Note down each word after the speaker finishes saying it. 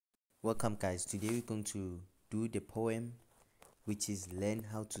Welcome guys, today we're going to do the poem which is Learn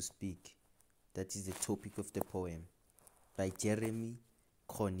How to Speak. That is the topic of the poem by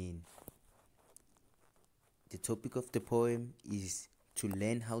Cronin. The topic of the poem is to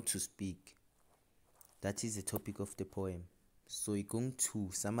learn how to speak. That is the topic of the poem. So we're going to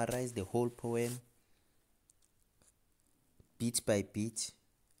summarize the whole poem bit by bit.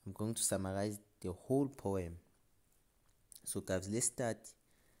 I'm going to summarize the whole poem. So guys, let's start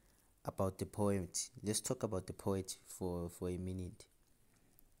about the poet. Let's talk about the poet for a minute.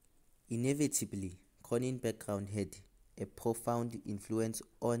 Inevitably, Cronin's background had a profound influence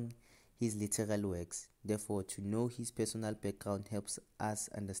on his literary works. Therefore, to know his personal background helps us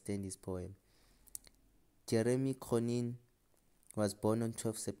understand his poem. Jeremy Cronin was born on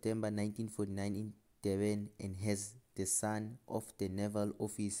 12 September 1949 in Devon and is the son of the naval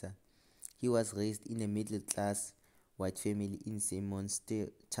officer. He was raised in a middle-class white family in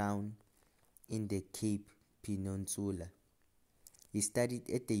Simonstown in the Cape Peninsula. He studied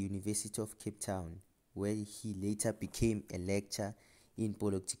at the University of Cape Town, where he later became a lecturer in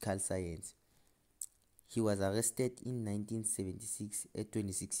political science. He was arrested in 1976 at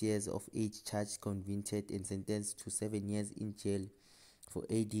 26 years of age, charged, convicted, and sentenced to 7 years in jail for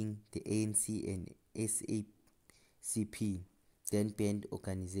aiding the ANC and SACP, then banned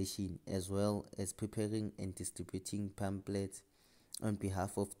organization, as well as preparing and distributing pamphlets on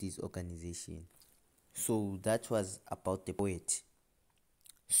behalf of this organization. So that was about the poet.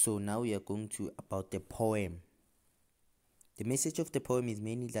 So now we are going to about the poem. The message of the poem is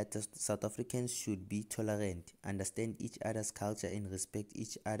mainly that South Africans should be tolerant, understand each other's culture, and respect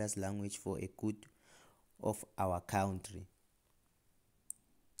each other's language for a good of our country.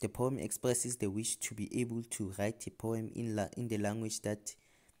 The poem expresses the wish to be able to write a poem in the language that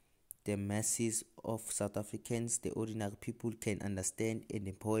the masses of South Africans, the ordinary people, can understand, and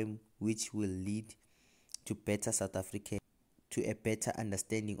a poem which will lead to better South African, to a better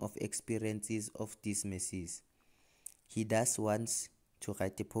understanding of experiences of these masses. He thus wants to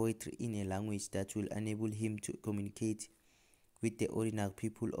write the poetry in a language that will enable him to communicate with the ordinary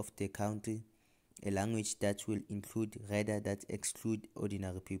people of the country, a language that will include rather than exclude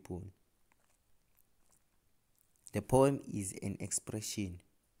ordinary people. The poem is an expression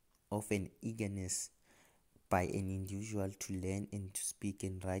of an eagerness by an individual to learn and to speak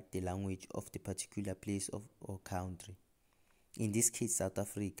and write the language of the particular place or country, in this case South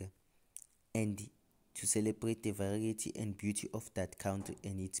Africa, and to celebrate the variety and beauty of that country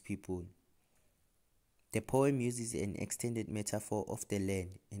and its people. The poem uses an extended metaphor of the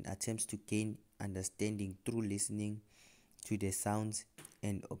land and attempts to gain understanding through listening to the sounds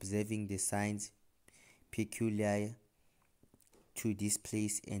and observing the signs peculiar to this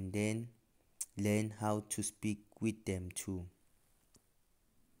place, and then learn how to speak with them too.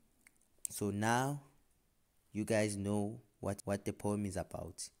 So now you guys know what the poem is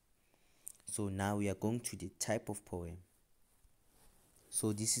about. So now we are going to the type of poem.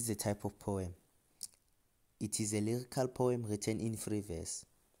 So this is the type of poem. It is a lyrical poem written in free verse.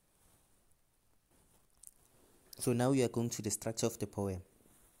 So now we are going to the structure of the poem.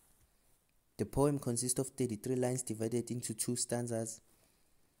 The poem consists of 33 lines divided into 2 stanzas.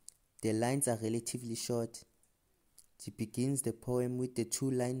 The lines are relatively short. It begins the poem with the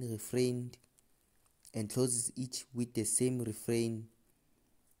 2-line refrain and closes each with the same refrain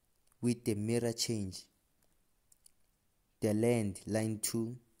with the mirror change. The land, line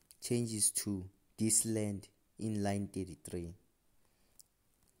 2, changes to this land in line 33.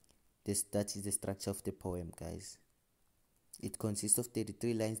 That is the structure of the poem, guys. It consists of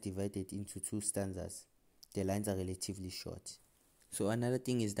 33 lines divided into 2 stanzas. The lines are relatively short. So another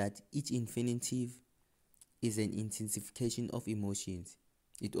thing is that each infinitive is an intensification of emotions.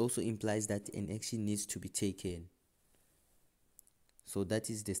 It also implies that an action needs to be taken. So that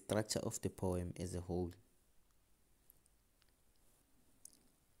is the structure of the poem as a whole.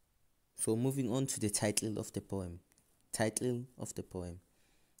 So moving on to the title of the poem. Title of the poem.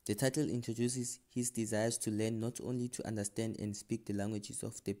 The title introduces his desires to learn not only to understand and speak the languages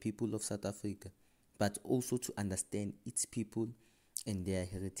of the people of South Africa, but also to understand its people and their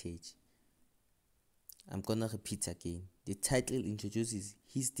heritage. I'm gonna repeat again. The title introduces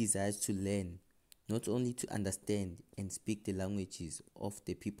his desires to learn not only to understand and speak the languages of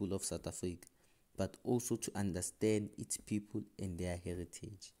the people of South Africa, but also to understand its people and their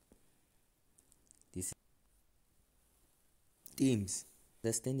heritage. This themes: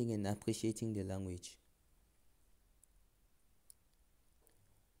 understanding and appreciating the language.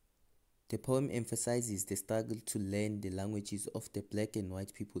 The poem emphasizes the struggle to learn the languages of the black and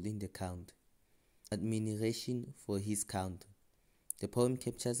white people in the country, admiration for his country, The poem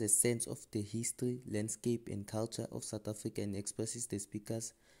captures a sense of the history, landscape, and culture of South Africa and expresses the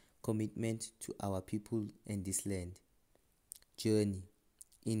speaker's commitment to our people and this land. Journey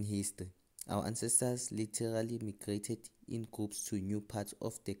in history. Our ancestors literally migrated in groups to new parts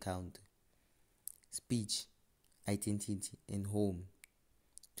of the country. Speech, identity, and home.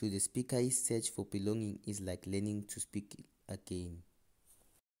 To the speaker, his search for belonging is like learning to speak again.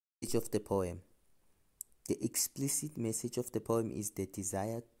 Message of the poem. The explicit message of the poem is the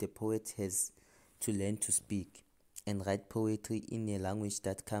desire the poet has to learn to speak and write poetry in a language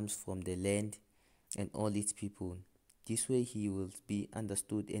that comes from the land and all its people. This way he will be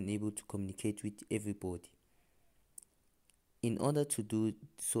understood and able to communicate with everybody. In order to do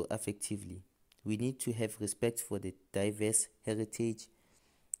so effectively, we need to have respect for the diverse heritage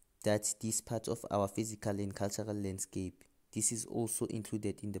that is part of our physical and cultural landscape. This is also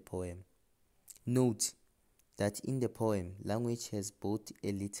included in the poem. Note that in the poem, language has both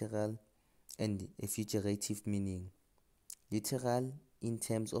a literal and a figurative meaning. Literal in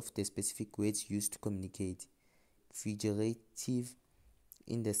terms of the specific words used to communicate. Figurative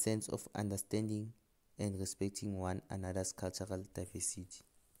in the sense of understanding and respecting one another's cultural diversity.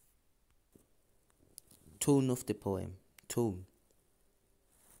 Tone of the poem. Tone.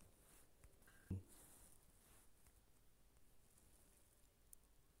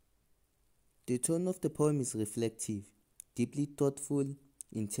 The tone of the poem is reflective, deeply thoughtful,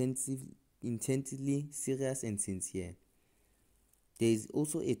 intensely serious and sincere. There is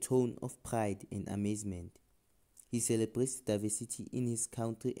also a tone of pride and amazement. He celebrates diversity in his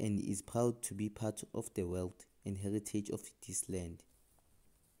country and is proud to be part of the wealth and heritage of this land.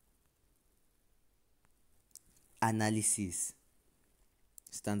 Analysis.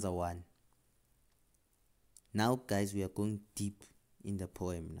 Stanza 1. Now guys, we are going deep in the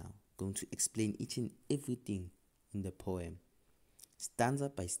poem now. Going to explain each and everything in the poem, stanza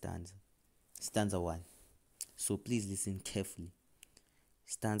by stanza. Stanza 1. So please listen carefully.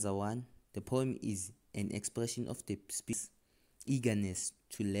 Stanza 1. The poem is an expression of the speaker's eagerness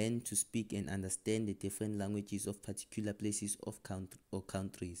to learn to speak and understand the different languages of particular places of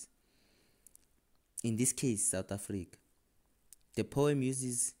countries. In this case, South Africa. The poem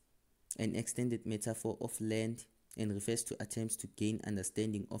uses an extended metaphor of land and refers to attempts to gain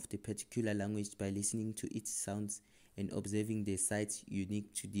understanding of the particular language by listening to its sounds and observing the sights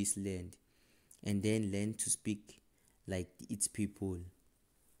unique to this land, and then learn to speak like its people.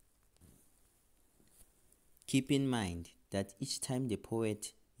 Keep in mind that each time the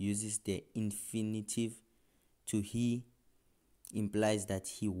poet uses the infinitive to he implies that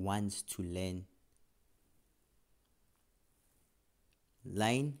he wants to learn.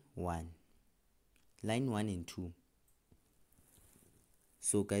 Line 1 and 2.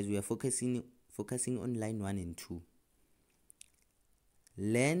 So guys, we are focusing on line 1 and 2.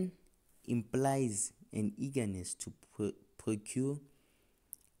 Learn implies an eagerness to procure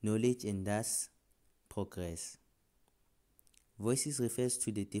knowledge and thus progress. Voices refers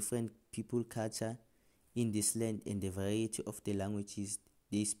to the different people culture in this land and the variety of the languages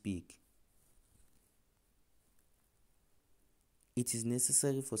they speak. It is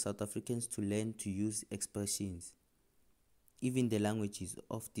necessary for South Africans to learn to use expressions, even the languages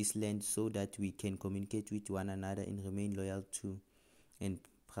of this land, so that we can communicate with one another and remain loyal to and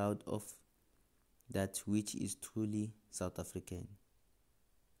proud of that which is truly South African.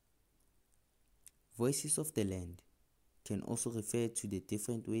 Voices of the land can also refer to the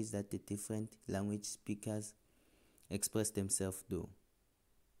different ways that the different language speakers express themselves though.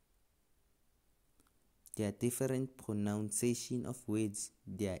 Their different pronunciation of words,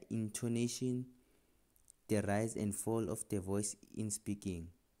 their intonation, the rise and fall of the voice in speaking,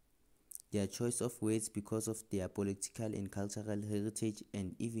 their choice of words because of their political and cultural heritage,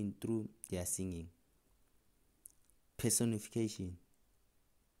 and even through their singing. Personification.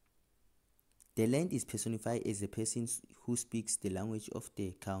 The land is personified as a person who speaks the language of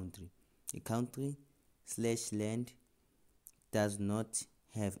the country. The country/land does not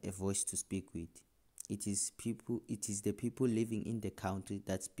have a voice to speak with. It is the people living in the country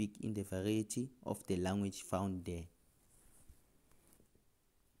that speak in the variety of the language found there.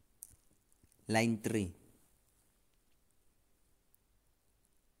 Line 3.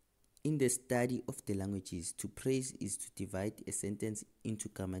 In the study of the languages, to praise is to divide a sentence into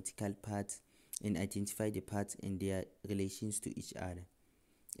grammatical parts and identify the parts and their relations to each other.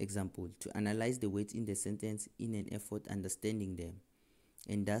 Example, to analyze the words in the sentence in an effort understanding them,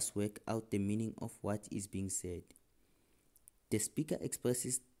 and thus work out the meaning of what is being said. The speaker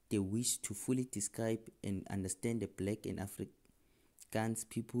expresses the wish to fully describe and understand the Black and Afrikaans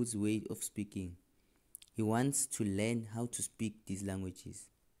people's way of speaking. He wants to learn how to speak these languages.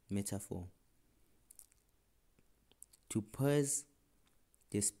 Metaphor. To purse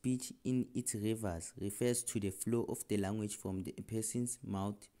the speech in its rivers refers to the flow of the language from the person's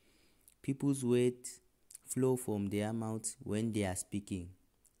mouth. People's words flow from their mouths when they are speaking,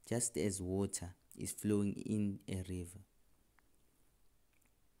 just as water is flowing in a river.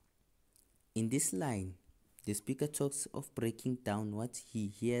 In this line, the speaker talks of breaking down what he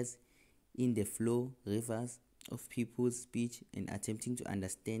hears in the flow rivers of people's speech and attempting to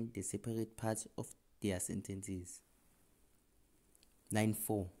understand the separate parts of their sentences. Line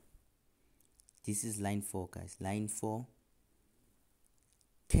 4. This is line 4, guys. Line 4.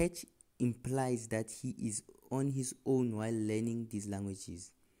 Catch implies that he is on his own while learning these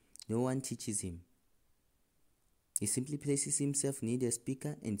languages. No one teaches him. He simply places himself near the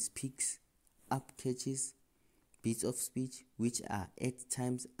speaker and speaks up catches bits of speech which are at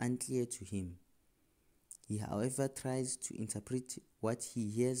times unclear to him. He, however, tries to interpret what he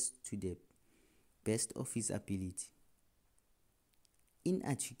hears to the best of his ability.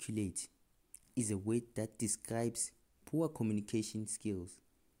 Inarticulate is a word that describes poor communication skills.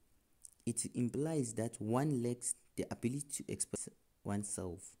 It implies that one lacks the ability to express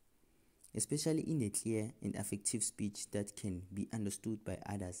oneself, especially in a clear and effective speech that can be understood by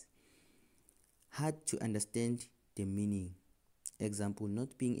others. Hard to understand the meaning. Example,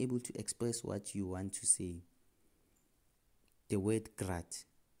 not being able to express what you want to say. The word grat.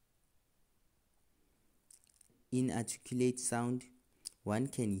 Inarticulate sound. One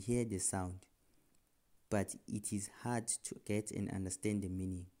can hear the sound, but it is hard to get and understand the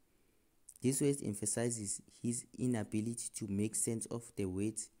meaning. This word emphasizes his inability to make sense of the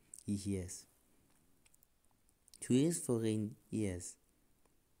words he hears. To his foreign ears,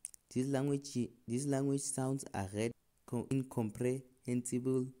 these language sounds are read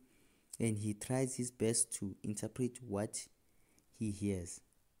incomprehensible, and he tries his best to interpret what he hears.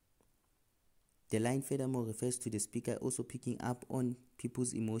 The line furthermore refers to the speaker also picking up on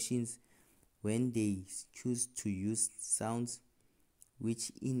people's emotions when they choose to use sounds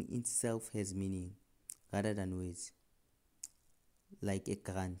which in itself has meaning rather than words, like a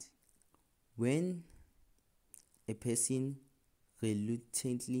grunt. When a person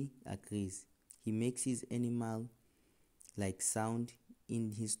reluctantly agrees, he makes his animal-like sound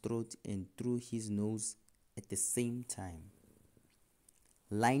in his throat and through his nose at the same time.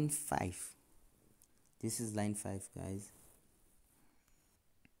 Line 5. This is line 5, guys.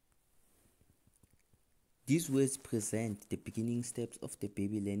 These words present the beginning steps of the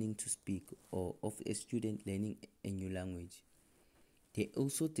baby learning to speak or of a student learning a new language. They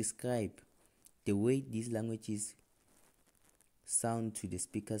also describe the way these languages sound to the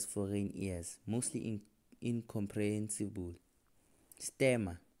speaker's foreign ears, mostly incomprehensible.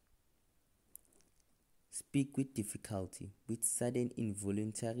 Stammer. Speak with difficulty, with sudden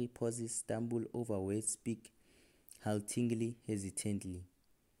involuntary pauses, stumble over words, speak haltingly, hesitantly.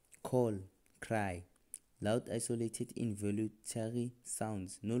 Call, cry. Loud, isolated, involuntary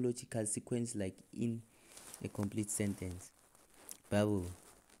sounds, no logical sequence like in a complete sentence. Babble.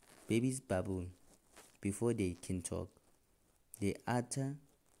 Babies babble before they can talk. They utter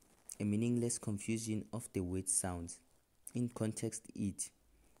a meaningless confusion of the word sounds. In context, it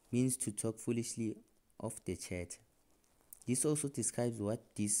means to talk foolishly off the chat. This also describes what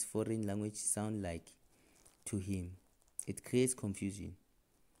this foreign language sound like to him. It creates confusion.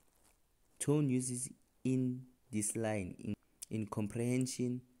 Tone uses in this line in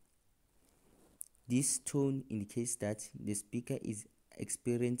comprehension. This tone indicates that the speaker is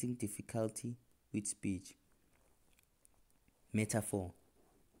experiencing difficulty with speech. Metaphor.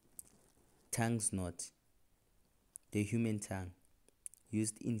 Tongue's knot. The human tongue,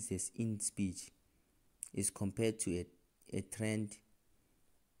 used in speech, is compared to a thread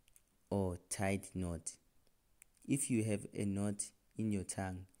or tied knot. If you have a knot in your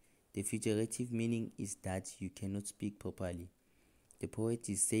tongue, the figurative meaning is that you cannot speak properly. The poet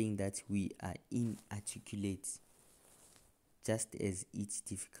is saying that we are inarticulate, just as it's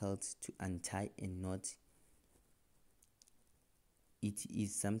difficult to untie a knot. It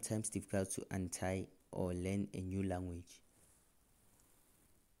is sometimes difficult to untie or learn a new language.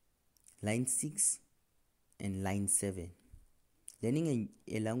 Line 6 and line 7. Learning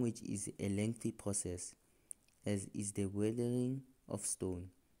a language is a lengthy process, as is the weathering of stone.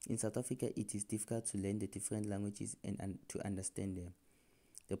 In South Africa, it is difficult to learn the different languages and to understand them.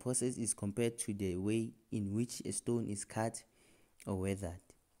 The process is compared to the way in which a stone is cut or weathered.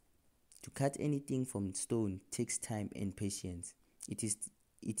 To cut anything from stone takes time and patience. It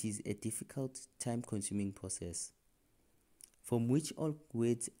is a difficult, time-consuming process from which all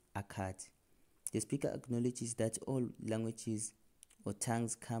words are cut. The speaker acknowledges that all languages or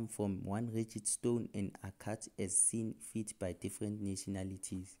tongues come from one rigid stone and are cut as seen fit by different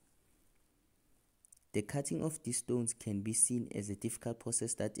nationalities. The cutting of these stones can be seen as a difficult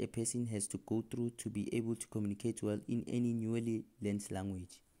process that a person has to go through to be able to communicate well in any newly learned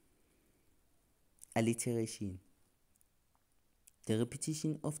language. Alliteration. The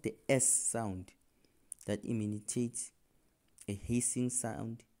repetition of the S sound that imitates a hissing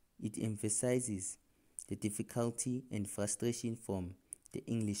sound. It emphasizes the difficulty and frustration from the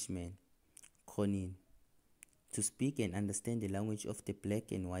Englishman, cronin, to speak and understand the language of the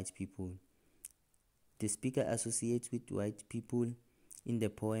black and white people. The speaker associates with white people in the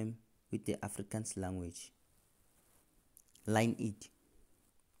poem with the Afrikaans language. Line 8.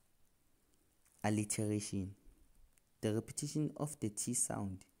 Alliteration. The repetition of the T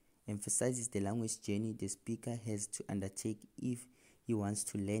sound emphasizes the language journey the speaker has to undertake if he wants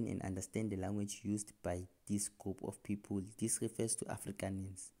to learn and understand the language used by this group of people. This refers to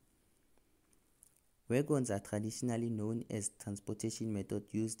Afrikaners. Wagons are traditionally known as transportation method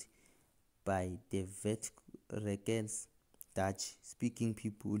used by the Wit-Rekens, Dutch-speaking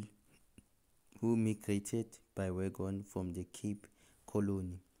people who migrated by wagon from the Cape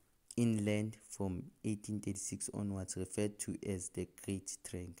Colony inland from 1836 onwards, referred to as the Great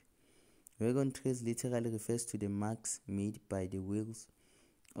Trek. Wagon trails literally refers to the marks made by the wheels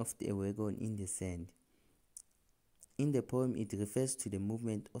of the wagon in the sand. In the poem, it refers to the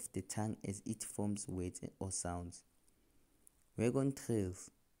movement of the tongue as it forms words or sounds. Wagon trails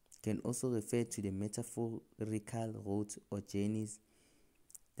can also refer to the metaphorical roads or journeys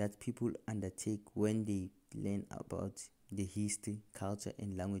that people undertake when they learn about the history, culture,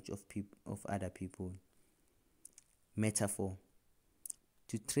 and language of other people. Metaphor.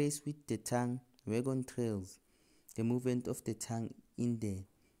 To trace with the tongue, wagon trails. The movement of the tongue in the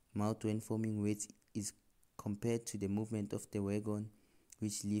mouth when forming words is compared to the movement of the wagon,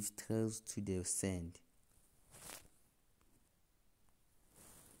 which leaves trails to the sand.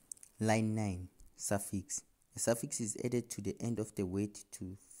 Line 9. Suffix. A suffix is added to the end of the word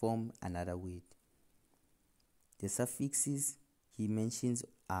to form another word. The suffixes he mentions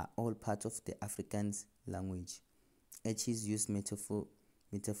are all part of the Afrikaans language. H is used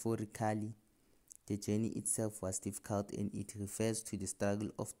metaphorically. The journey itself was difficult and it refers to the struggle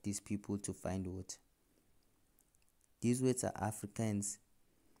of these people to find water. These words are Afrikaans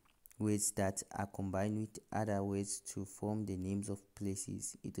words that are combined with other words to form the names of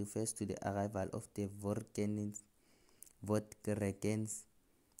places. It refers to the arrival of the Wit-Rekens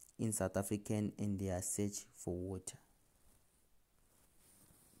in South Africa and their search for water.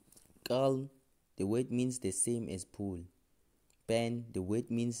 Kuil, the word means the same as pool. Pan, the word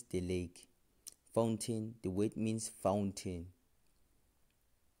means the lake. Fountain, the word means fountain.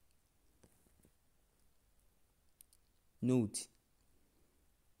 Note.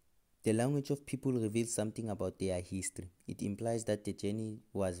 The language of people reveals something about their history. It implies that the journey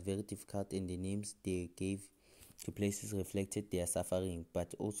was very difficult and the names they gave to places reflected their suffering,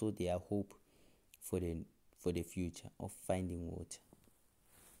 but also their hope for the future of finding water.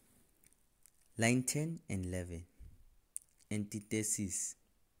 Line 10 and 11. Antithesis.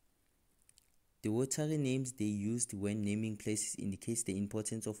 The watery names they used when naming places indicates the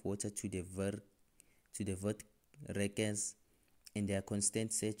importance of water to the Wit-Rekens and their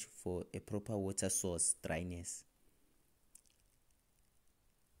constant search for a proper water source, dryness.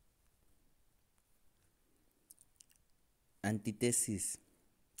 Antithesis.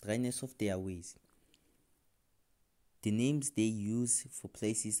 Dryness of their ways. The names they use for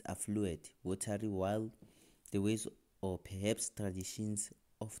places are fluid, watery, while the ways or perhaps traditions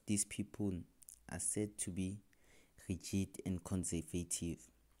of these people are said to be rigid and conservative.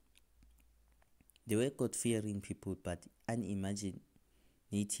 They were God-fearing people but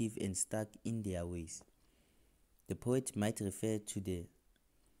unimaginative and stuck in their ways. The poet might refer to the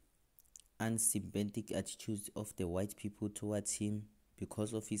unsympathetic attitudes of the white people towards him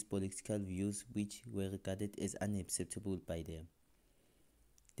because of his political views, which were regarded as unacceptable by them.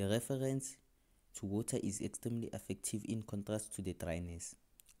 The reference to water is extremely effective in contrast to the dryness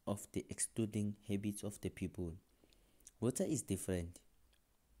of the excluding habits of the people. Water is different.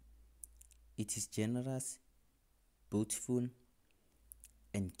 It is generous, beautiful,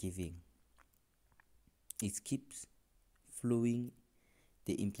 and giving. It keeps flowing.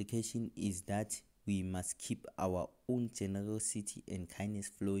 The implication is that we must keep our own generosity and kindness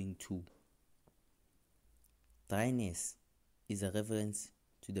flowing too. Dryness is a reference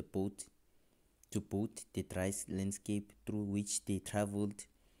to both the dry landscape through which they traveled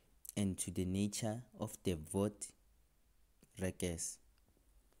and to the nature of the Wit-Rekens.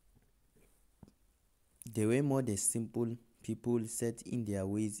 They were more the simple people set in their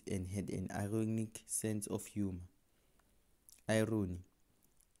ways and had an ironic sense of humor. Irony.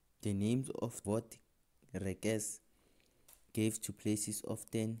 The names of what Rekes gave to places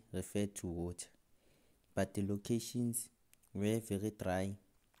often referred to water, but the locations were very dry.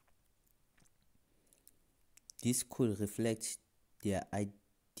 This could reflect their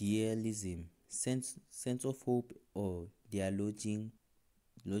idealism, sense of hope, or their longing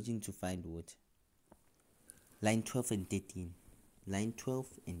to find water. Line 12 and 13. Line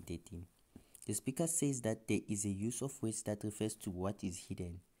 12 and 13. The speaker says that there is a use of words that refers to what is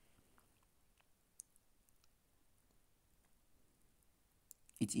hidden.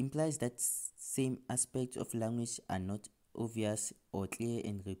 It implies that same aspects of language are not obvious or clear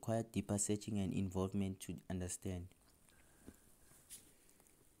and require deeper searching and involvement to understand.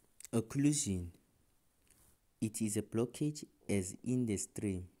 Occlusion. It is a blockage as in the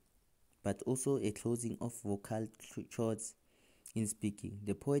stream, but also a closing of vocal chords in speaking.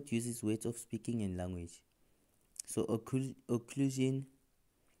 The poet uses words of speaking and language. So occlusion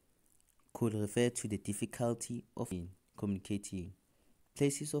could refer to the difficulty of communicating.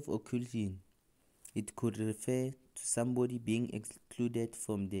 Places of occlusion. It could refer to somebody being excluded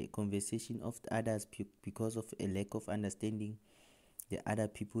from the conversation of others because of a lack of understanding the other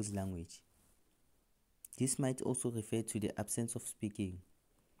people's language. This might also refer to the absence of speaking.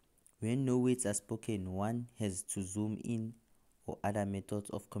 When no words are spoken, one has to zoom in or other methods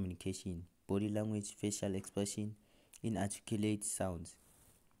of communication, body language, facial expression, inarticulate sounds.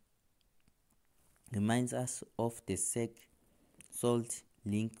 Reminds us of the salt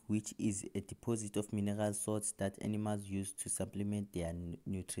link, which is a deposit of mineral salts that animals use to supplement their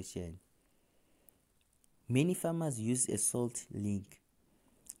nutrition. Many farmers use a salt link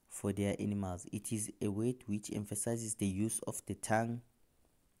for their animals. It is a word which emphasizes the use of the tongue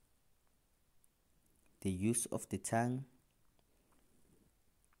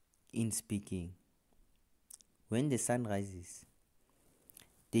in speaking. When the sun rises,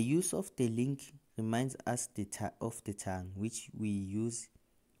 the use of the link reminds us of the tongue which we use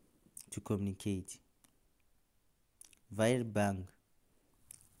to communicate. Bank.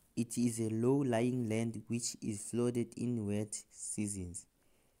 It is a low-lying land which is flooded in wet seasons.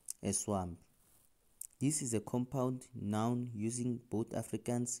 A swamp. This is a compound noun using both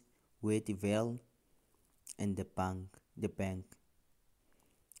Afrikaans word veld and the bank,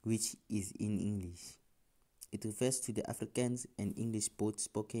 which is in English. It refers to the Afrikaans and English both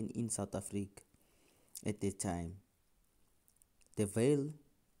spoken in South Africa at the time. The veld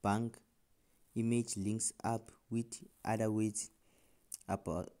bank image links up with other words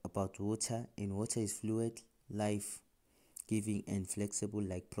about water, and water is fluid, life-giving and flexible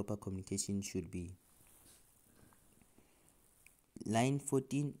like proper communication should be. Line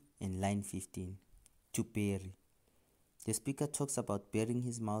 14 and line 15. To bury. The speaker talks about burying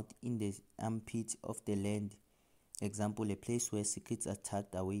his mouth in the armpit of the land. Example, a place where secrets are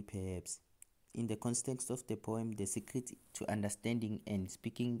tucked away perhaps. In the context of the poem, the secret to understanding and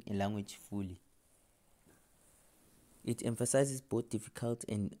speaking a language fully. It emphasizes both difficult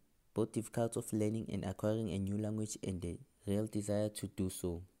of learning and acquiring a new language and the real desire to do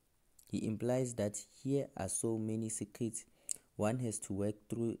so. He implies that here are so many secrets one has to work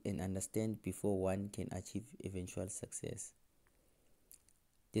through and understand before one can achieve eventual success.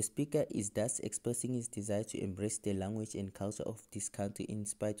 The speaker is thus expressing his desire to embrace the language and culture of this country in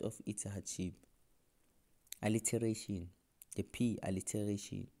spite of its hardship. Alliteration. The P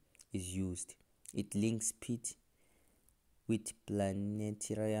alliteration is used. It links Pit with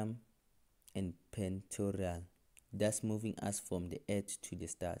planetarium and pentorial, thus moving us from the earth to the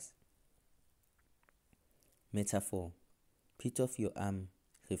stars. Metaphor. Pit of your arm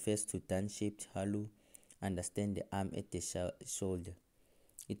refers to dome-shaped hollow. Understand the arm at the shoulder.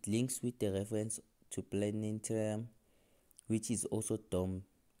 It links with the reference to planetarium, which is also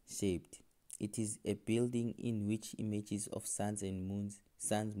dome-shaped. It is a building in which images of suns, moons,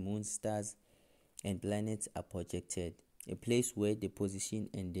 stars, and planets are projected. A place where the position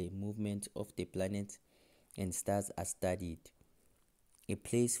and the movement of the planets and stars are studied. A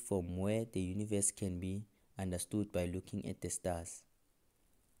place from where the universe can be understood by looking at the stars.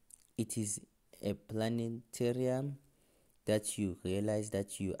 It is a planetarium that you realize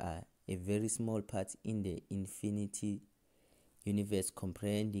that you are a very small part in the infinity universe.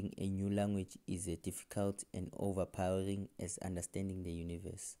 Comprehending a new language is as difficult and overpowering as understanding the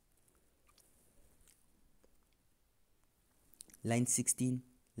universe. Line 16,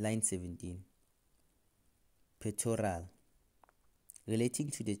 line 17. Pectoral.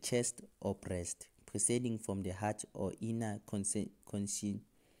 Relating to the chest or breast, proceeding from the heart or inner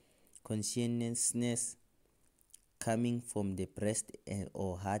consciousness coming from the breast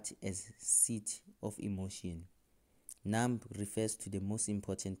or heart as seat of emotion. Numb refers to the most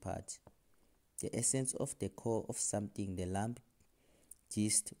important part, the essence of the core of something, the lump,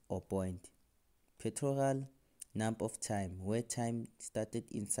 gist or point. Pectoral numb of time, where time started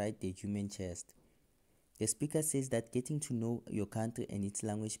inside the human chest. The speaker says that getting to know your country and its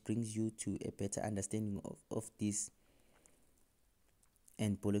language brings you to a better understanding of this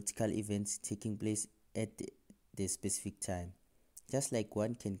and political events taking place at the specific time. Just like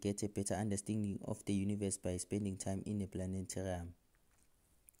one can get a better understanding of the universe by spending time in a planetarium.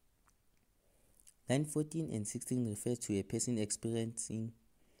 Line 14 and 16 refers to a person experiencing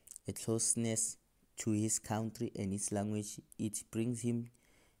a closeness to his country and its language. It brings him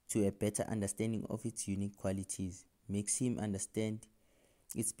to a better understanding of its unique qualities, makes him understand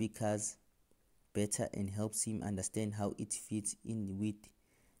its speakers better, and helps him understand how it fits in with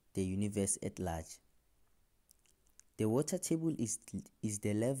the universe at large. The water table is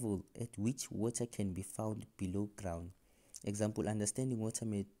the level at which water can be found below ground. Example, understanding water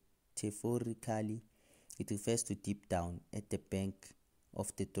metaphorically, it refers to deep down at the back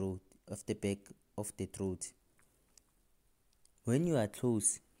of the throat. When you are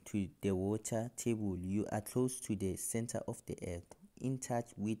close to the water table, you are close to the center of the earth, in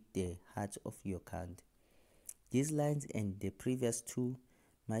touch with the heart of your country. These lines and the previous two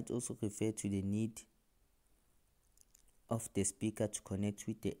might also refer to the need of the speaker to connect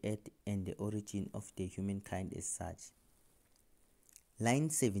with the earth and the origin of the humankind as such. Line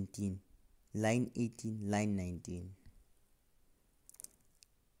 17, line 18, line 19.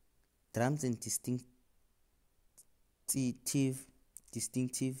 Drums and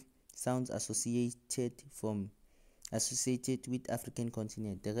distinctive sounds associated with African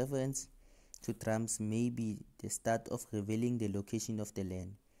continent. The reference to drums may be the start of revealing the location of the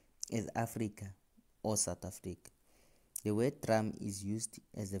land as Africa or South Africa. The word drum is used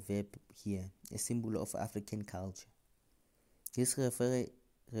as a verb here, a symbol of African culture. This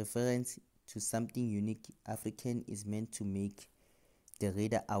reference to something unique African is meant to make the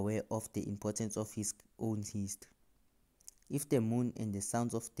reader aware of the importance of his own history. If the moon and the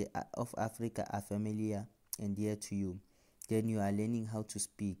sounds of Africa are familiar and dear to you, then you are learning how to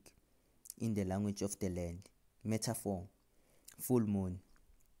speak in the language of the land. Metaphor: full moon.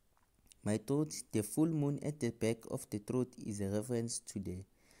 My throat, the full moon at the back of the throat, is a reference to the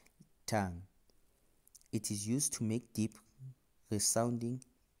tongue. It is used to make deep, resounding,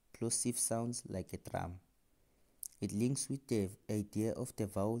 plosive sounds like a drum. It links with the idea of the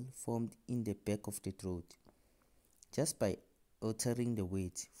vowel formed in the back of the throat. Just by uttering the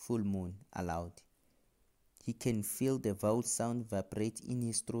words full moon aloud, he can feel the vowel sound vibrate in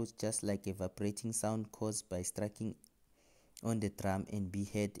his throat, just like a vibrating sound caused by striking on the drum and be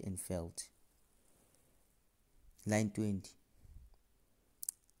heard and felt. Line 20.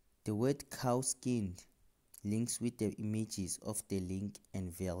 The word cow-skinned links with the images of the lynx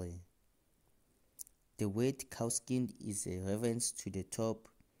and valley. The word cow-skinned is a reference to the top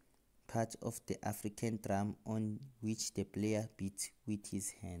part of the African drum on which the player beats with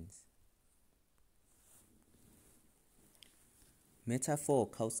his hands. Metaphor: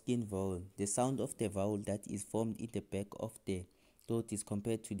 cowskin vowel. The sound of the vowel that is formed in the back of the throat is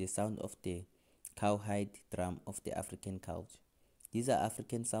compared to the sound of the cowhide drum of the African culture. These are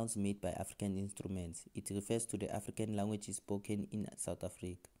African sounds made by African instruments. It refers to the African languages spoken in South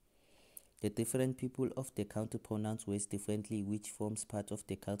Africa. The different people of the country pronounce words differently, which forms part of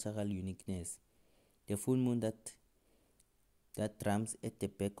the cultural uniqueness. The full moon that drums at the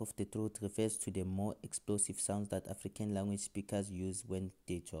back of the throat refers to the more explosive sounds that African language speakers use when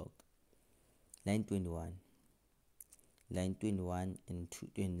they talk. Line 21. Line 21 and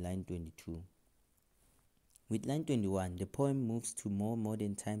line 22. With line 21, the poem moves to more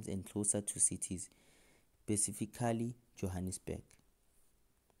modern times and closer to cities, specifically Johannesburg.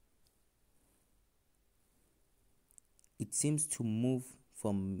 It seems to move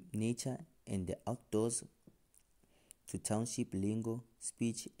from nature and the outdoors to township lingo,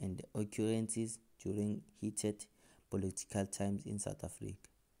 speech, and occurrences during heated political times in South Africa.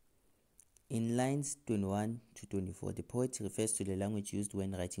 In lines 21 to 24, the poet refers to the language used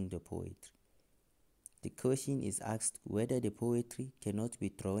when writing the poetry. The question is asked whether the poetry cannot be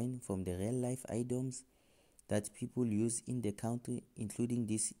drawn from the real-life items that people use in the country, including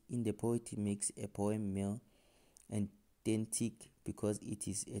this in the poetry makes a poem more authentic because it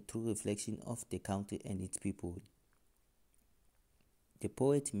is a true reflection of the country and its people. The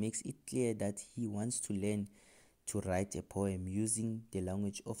poet makes it clear that he wants to learn to write a poem using the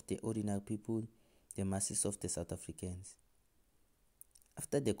language of the ordinary people, the masses of the South Africans.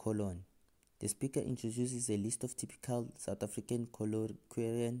 After the colon, the speaker introduces a list of typical South African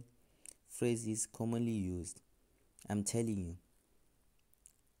colloquial phrases commonly used. I'm telling you,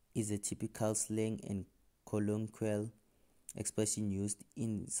 is a typical slang and colloquial expression used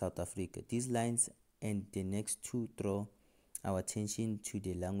in South Africa. These lines and the next two draw our attention to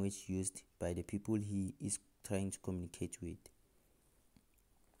the language used by the people he is trying to communicate with.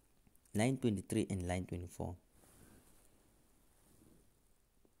 Line 23 and line 24.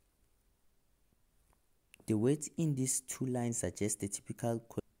 The words in these two lines suggest the typical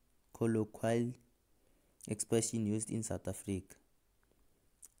colloquial expression used in South Africa.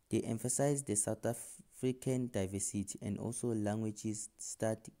 They emphasize the South African diversity and also languages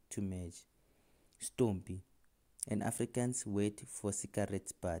start to merge. Stompie, an Afrikaans word for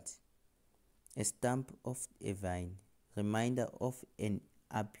cigarette butt. A stump of a vine, reminder of an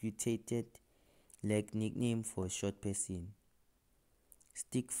amputated leg, nickname for a short person.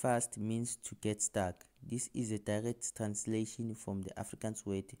 Stick fast means to get stuck. This is a direct translation from the Afrikaans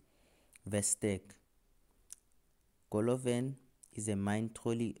word vestek. Goloven is a mine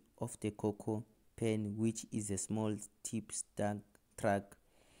trolley of the cocoa pen, which is a small tip truck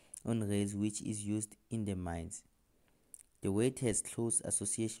on rails which is used in the mines. The word has close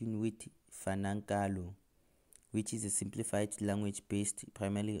association with Fanankalo, which is a simplified language based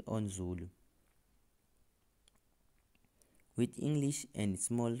primarily on Zulu. With English and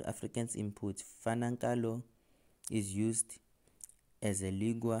small Afrikaans input, Fanankalo is used as a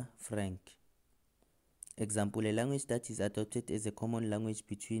lingua franca. Example, a language that is adopted as a common language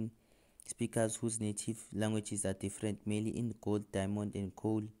between speakers whose native languages are different, mainly in gold, diamond,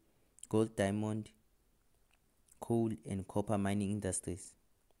 coal and copper mining industries.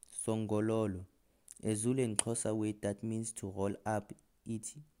 Songololo, a Zulu and Xhosa word that means to roll up. It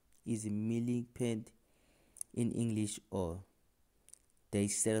is millipede in English or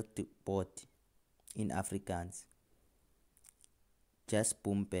board in Afrikaans. Just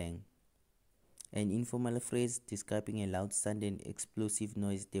boom bang, an informal phrase describing a loud sound and explosive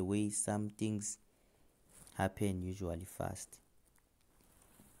noise, the way some things happen, usually fast.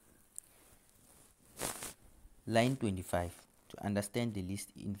 Line 25. To understand the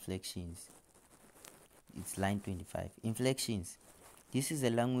least inflections, it's line 25. Inflections. This is a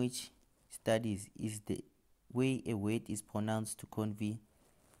language studies is the way a word is pronounced to convey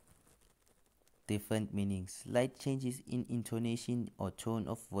different meanings. Slight changes in intonation or tone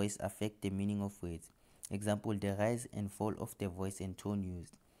of voice affect the meaning of words. Example, the rise and fall of the voice and tone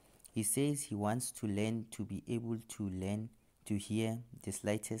used. He says he wants to learn to be able to learn to hear the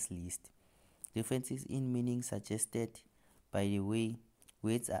slightest least. Differences in meaning suggested by the way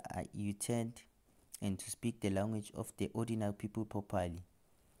words are uttered and to speak the language of the ordinary people properly.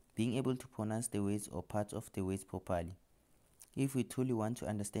 Being able to pronounce the words or parts of the words properly. If we truly want to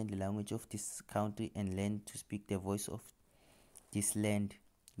understand the language of this country and learn to speak the voice of this land,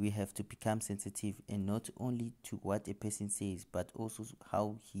 we have to become sensitive and not only to what a person says, but also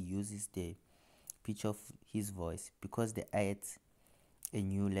how he uses the pitch of his voice, because that adds a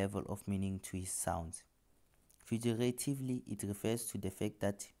new level of meaning to his sounds. Figuratively, it refers to the fact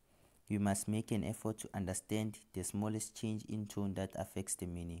that we must make an effort to understand the smallest change in tone that affects the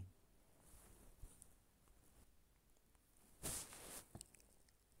meaning.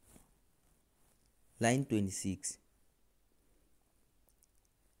 Line 26.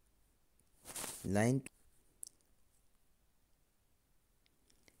 Line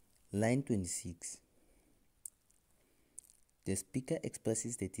 26. The speaker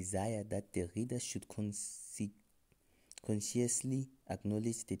expresses the desire that the reader should consciously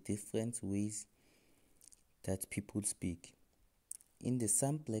acknowledge the different ways that people speak. In the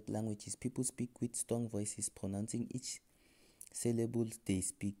some black languages, people speak with strong voices, pronouncing each syllable they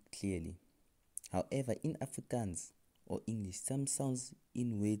speak clearly. However, in Afrikaans or English, some sounds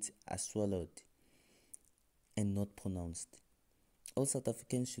in words are swallowed and not pronounced. All South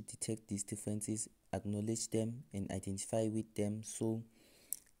Africans should detect these differences, acknowledge them, and identify with them so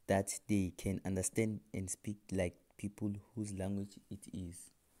that they can understand and speak like people whose language it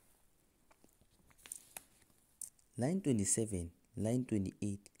is. Line 27, line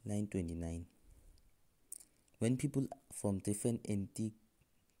 28, line 29. When people from different ethnic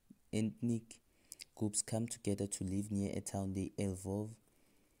groups come together to live near a town, they evolve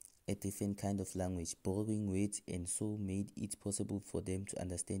a different kind of language, borrowing words, and so made it possible for them to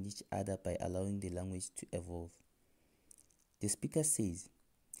understand each other by allowing the language to evolve. The speaker says,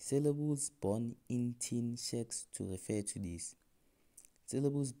 syllables born in tin shacks to refer to this.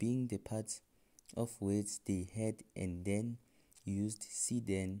 Syllables being the parts of words they had and then used. See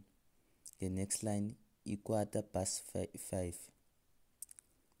then the next line, Ikwata past 5.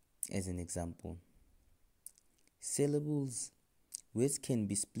 as an example. Syllables. Words can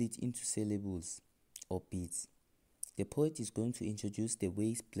be split into syllables or beats. The poet is going to introduce the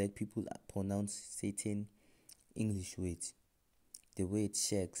ways black people pronounce certain English words. The word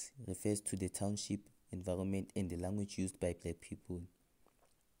shacks refers to the township environment and the language used by black people.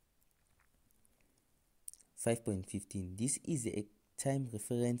 5.15. This is a time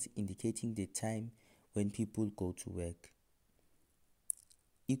reference indicating the time when people go to work.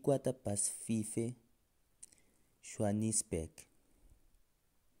 5:15, Johannesburg.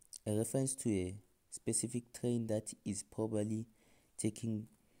 A reference to a specific train that is probably taking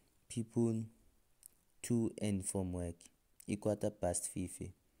people to and from work.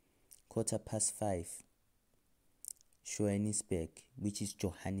 5:15, 5:15, Johannesburg, which is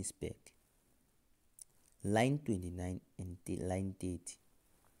Johannesburg. Line 29 and line 30.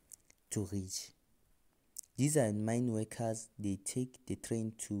 To reach. These are mine workers. They take the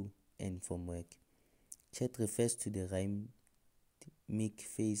train to and from work. Chat refers to the rhythmic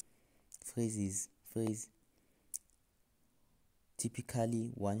phrase,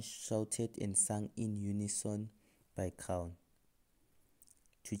 typically one shouted and sung in unison by crowd.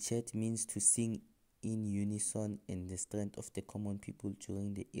 To chat means to sing in unison, and the strength of the common people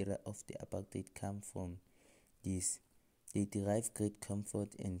during the era of the apartheid come from this. They derive great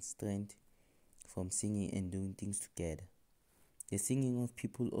comfort and strength from singing and doing things together. The singing of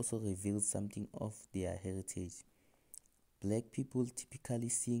people also reveals something of their heritage. Black people typically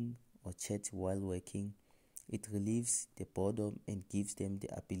sing or chat while working. It relieves the boredom and gives them the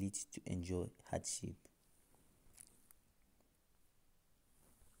ability to enjoy hardship.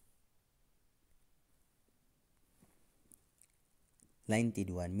 Line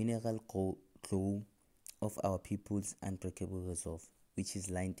 31. Mineral glow of our people's unbreakable resolve, which is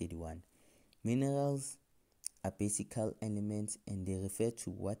line 31. Minerals are basic elements and they refer to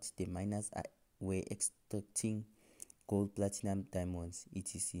what the miners were extracting: gold, platinum, diamonds,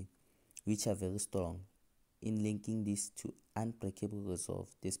 etc., which are very strong. In linking this to unbreakable resolve,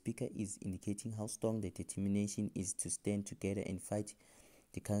 the speaker is indicating how strong the determination is to stand together and fight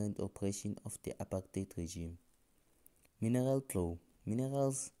the current oppression of the apartheid regime. Mineral glow.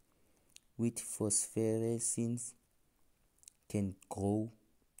 Minerals with phosphorescence can glow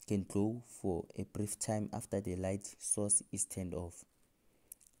for a brief time after the light source is turned off.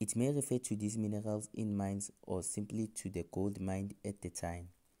 It may refer to these minerals in mines or simply to the gold mined at the time.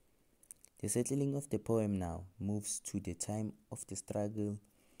 The settling of the poem now moves to the time of the struggle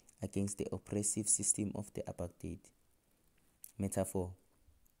against the oppressive system of the apartheid. Metaphor.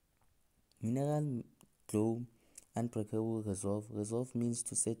 Mineral glow, unbreakable resolve. Resolve means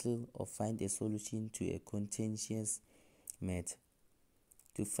to settle or find a solution to a contentious matter.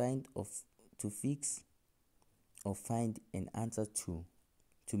 To fix or find an answer to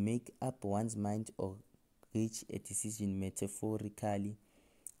make up one's mind or reach a decision. Metaphorically,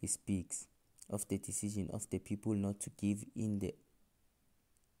 he speaks of the decision of the people not to give in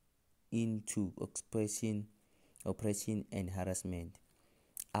to oppression and harassment.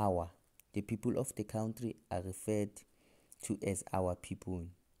 The people of the country are referred to as our people.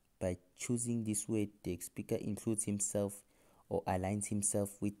 By choosing this word, the speaker includes himself or aligns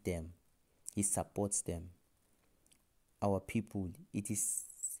himself with them. He supports them. Our people. It is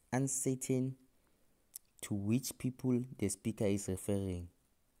uncertain to which people the speaker is referring.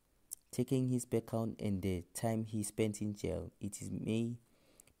 Taking his background and the time he spent in jail, may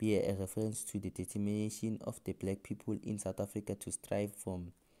be a reference to the determination of the black people in South Africa to strive for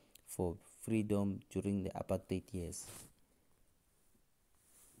freedom during the apartheid years.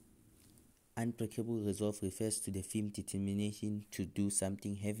 Unbreakable resolve refers to the firm determination to do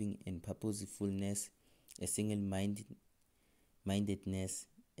something, having and purposefulness, a single-mindedness,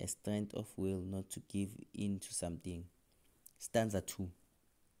 a strength of will not to give in to something. Stanza 2.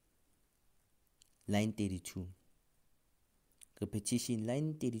 Line 32. Repetition.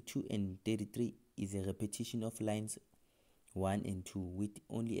 Line 32 and 33 is a repetition of lines 1 and 2 with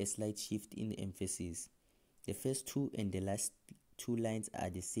only a slight shift in emphasis. The first two and the last two lines are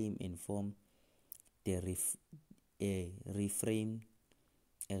the same and form the refrain,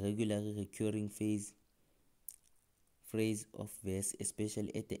 a regularly recurring phrase of verse,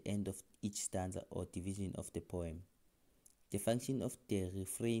 especially at the end of each stanza or division of the poem. The function of the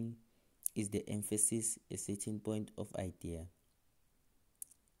refrain is the emphasis a certain point of idea.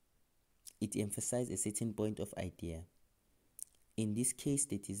 It emphasizes a certain point of idea. In this case,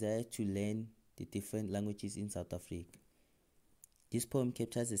 the desire to learn the different languages in South Africa. This poem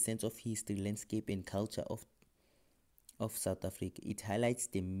captures a sense of history, landscape, and culture of South Africa. It highlights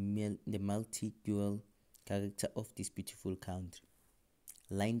the multilingual character of this beautiful country.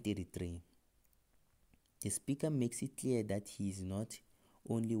 Line 33. The speaker makes it clear that he is not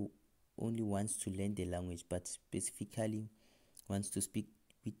only wants to learn the language, but specifically wants to speak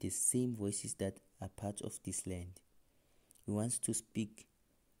with the same voices that are part of this land. He wants to speak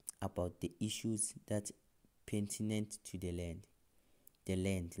about the issues that pertinent to the land. The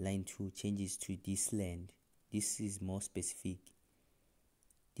land, line 2, changes to this land. This is more specific.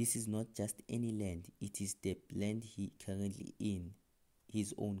 This is not just any land, it is the land he currently in,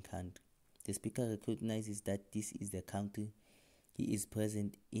 his own country. The speaker recognizes that this is the country he is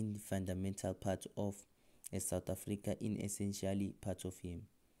present in, fundamental part of, as South Africa in essentially part of him.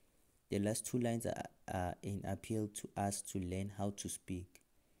 The last two lines are an appeal to us to learn how to speak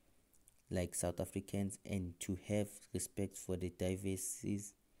like South Africans and to have respect for the diverse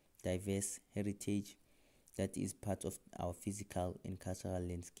heritage that is part of our physical and cultural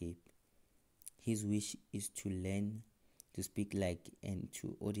landscape. His wish is to learn to speak like and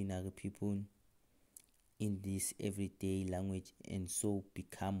to ordinary people in this everyday language and so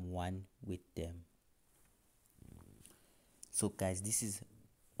become one with them. So guys, this is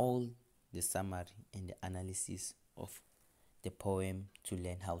all the summary and the analysis of the poem To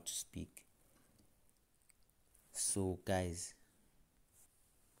Learn How to Speak. So guys,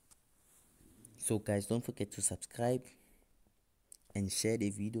 don't forget to subscribe and share the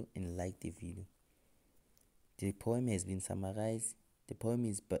video and like the video. The poem has been summarized. The poem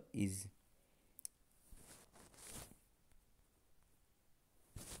is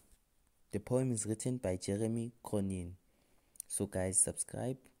written by Jeremy Cronin. So guys,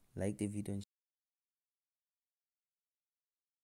 subscribe, like the video and